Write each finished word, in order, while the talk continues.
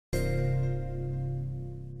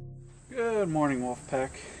Good morning,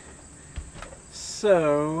 Wolfpack.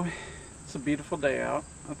 So, it's a beautiful day out.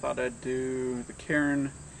 I thought I'd do the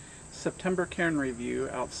Cairn, September Cairn review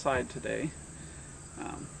outside today.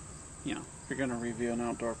 If you're going to review an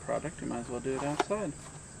outdoor product, you might as well do it outside.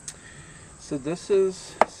 So this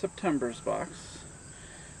is September's box.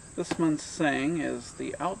 This month's saying is,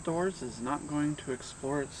 the outdoors is not going to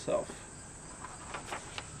explore itself.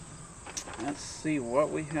 Let's see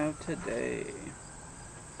what we have today.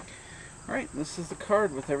 Alright, this is the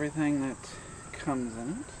card with everything that comes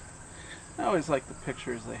in it. I always like the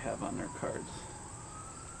pictures they have on their cards.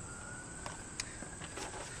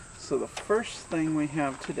 So the first thing we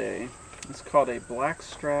have today is called a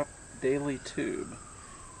Blackstrap Daily Tube.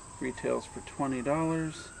 Retails for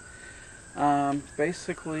 $20.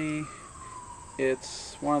 Basically,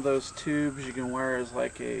 it's one of those tubes you can wear as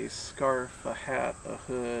like a scarf, a hat, a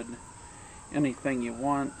hood, anything you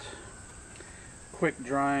want. Quick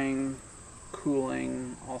drying,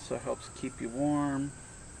 cooling, also helps keep you warm.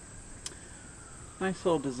 Nice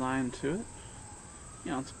little design to it.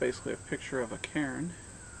 It's basically a picture of a cairn.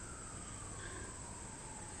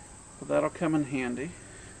 But that'll come in handy.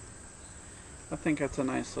 I think that's a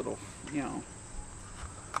nice little,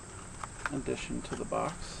 addition to the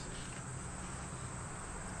box.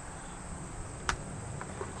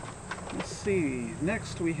 Let's see.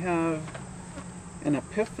 Next we have an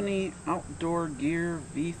Epiphany Outdoor Gear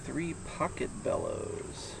V3 Pocket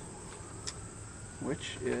Bellows,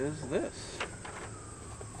 which is this.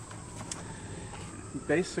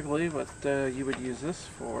 Basically what you would use this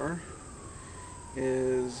for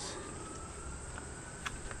is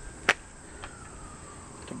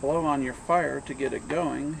to blow on your fire to get it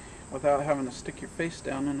going without having to stick your face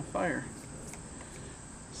down in a fire.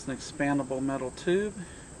 It's an expandable metal tube.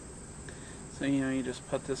 So you just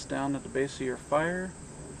put this down at the base of your fire,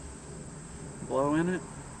 blow in it,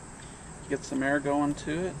 get some air going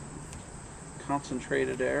to it,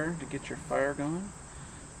 concentrated air to get your fire going,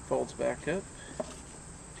 folds back up,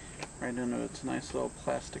 right into its nice little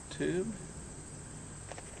plastic tube.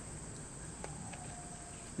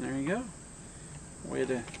 And there you go. Way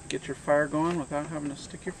to get your fire going without having to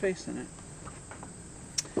stick your face in it.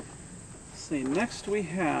 Let's see, next we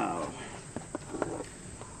have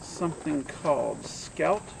something called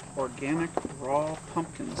Scout Organic Raw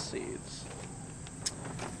Pumpkin Seeds.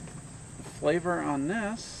 The flavor on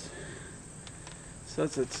this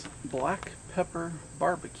says it's black pepper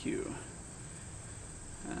barbecue.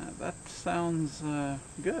 That sounds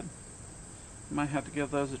good. Might have to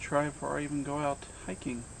give those a try before I even go out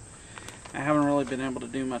hiking. I haven't really been able to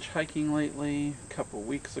do much hiking lately. A couple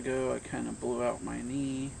weeks ago I kind of blew out my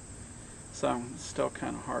knee, so it's still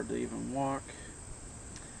kind of hard to even walk.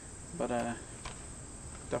 But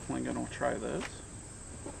definitely going to try those.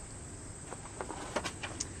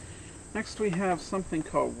 Next we have something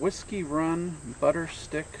called Whiskey Run Butter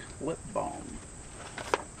Stick Lip Balm.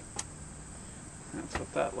 That's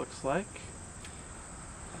what that looks like.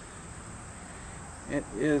 It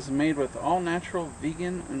is made with all natural,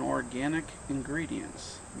 vegan, and organic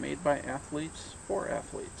ingredients, made by athletes for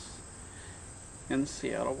athletes in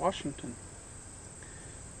Seattle, Washington.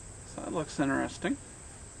 So that looks interesting.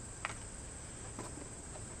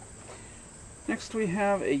 Next we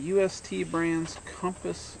have a UST Brands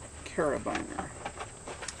Compass Carabiner.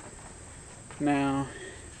 Now,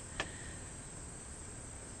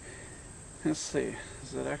 let's see,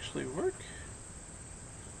 does it actually work?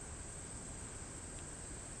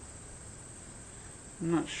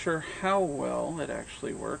 I'm not sure how well it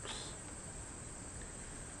actually works.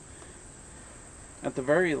 At the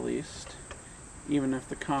very least, even if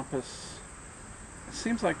the compass, it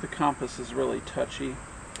seems like the compass is really touchy.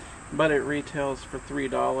 But it retails for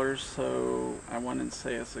 $3, so I wouldn't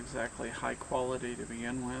say it's exactly high quality to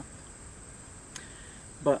begin with.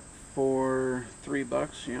 But for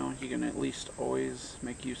 $3, you can at least always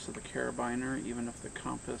make use of the carabiner, even if the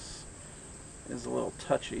compass is a little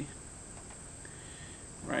touchy.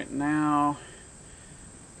 Right now,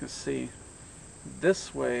 let's see,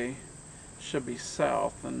 this way should be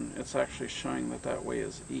south, and it's actually showing that that way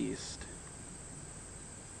is east.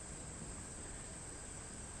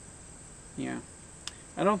 Yeah,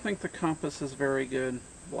 I don't think the compass is very good.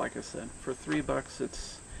 Like I said, for $3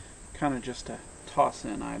 it's kind of just a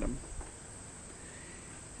toss-in item.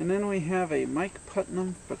 And then we have a Mike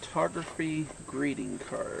Putnam photography greeting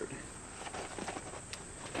card.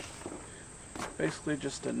 Basically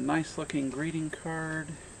just a nice looking greeting card.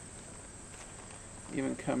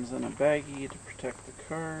 Even comes in a baggie to protect the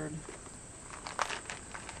card.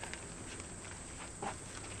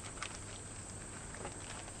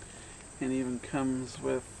 And even comes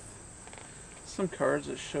with some cards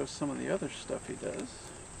that show some of the other stuff he does.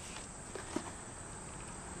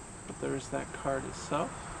 But there's that card itself.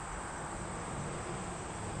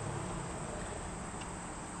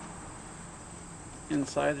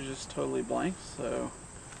 Inside is just totally blank, so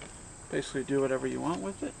basically do whatever you want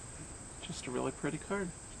with it. Just a really pretty card.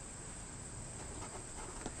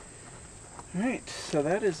 Alright, so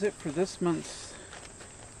that is it for this month's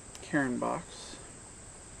Cairn box.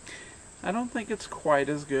 I don't think it's quite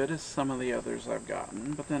as good as some of the others I've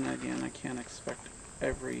gotten, but then again, I can't expect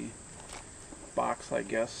every box, I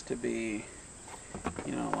guess, to be,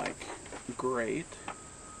 you know, like, great.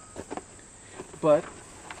 But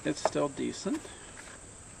it's still decent.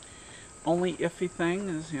 Only iffy thing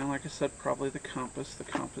is, you know, like I said, probably the compass. The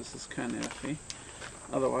compass is kind of iffy.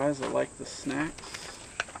 Otherwise, I like the snacks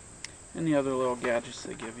and the other little gadgets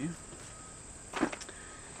they give you.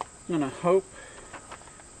 I'm going to hope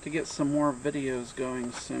to get some more videos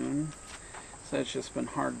going soon. So it's just been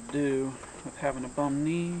hard to do with having a bum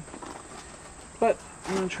knee. But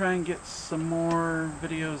I'm going to try and get some more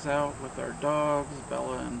videos out with our dogs,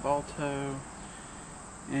 Bella and Balto.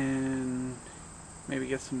 And maybe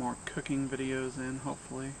get some more cooking videos in,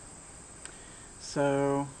 hopefully.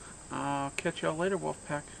 So, I'll catch y'all later,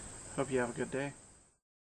 Wolfpack. Hope you have a good day.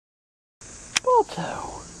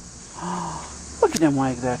 Balto! Oh, look at him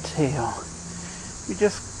wag that tail. We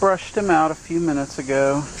just brushed him out a few minutes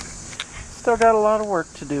ago. Still got a lot of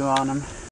work to do on him.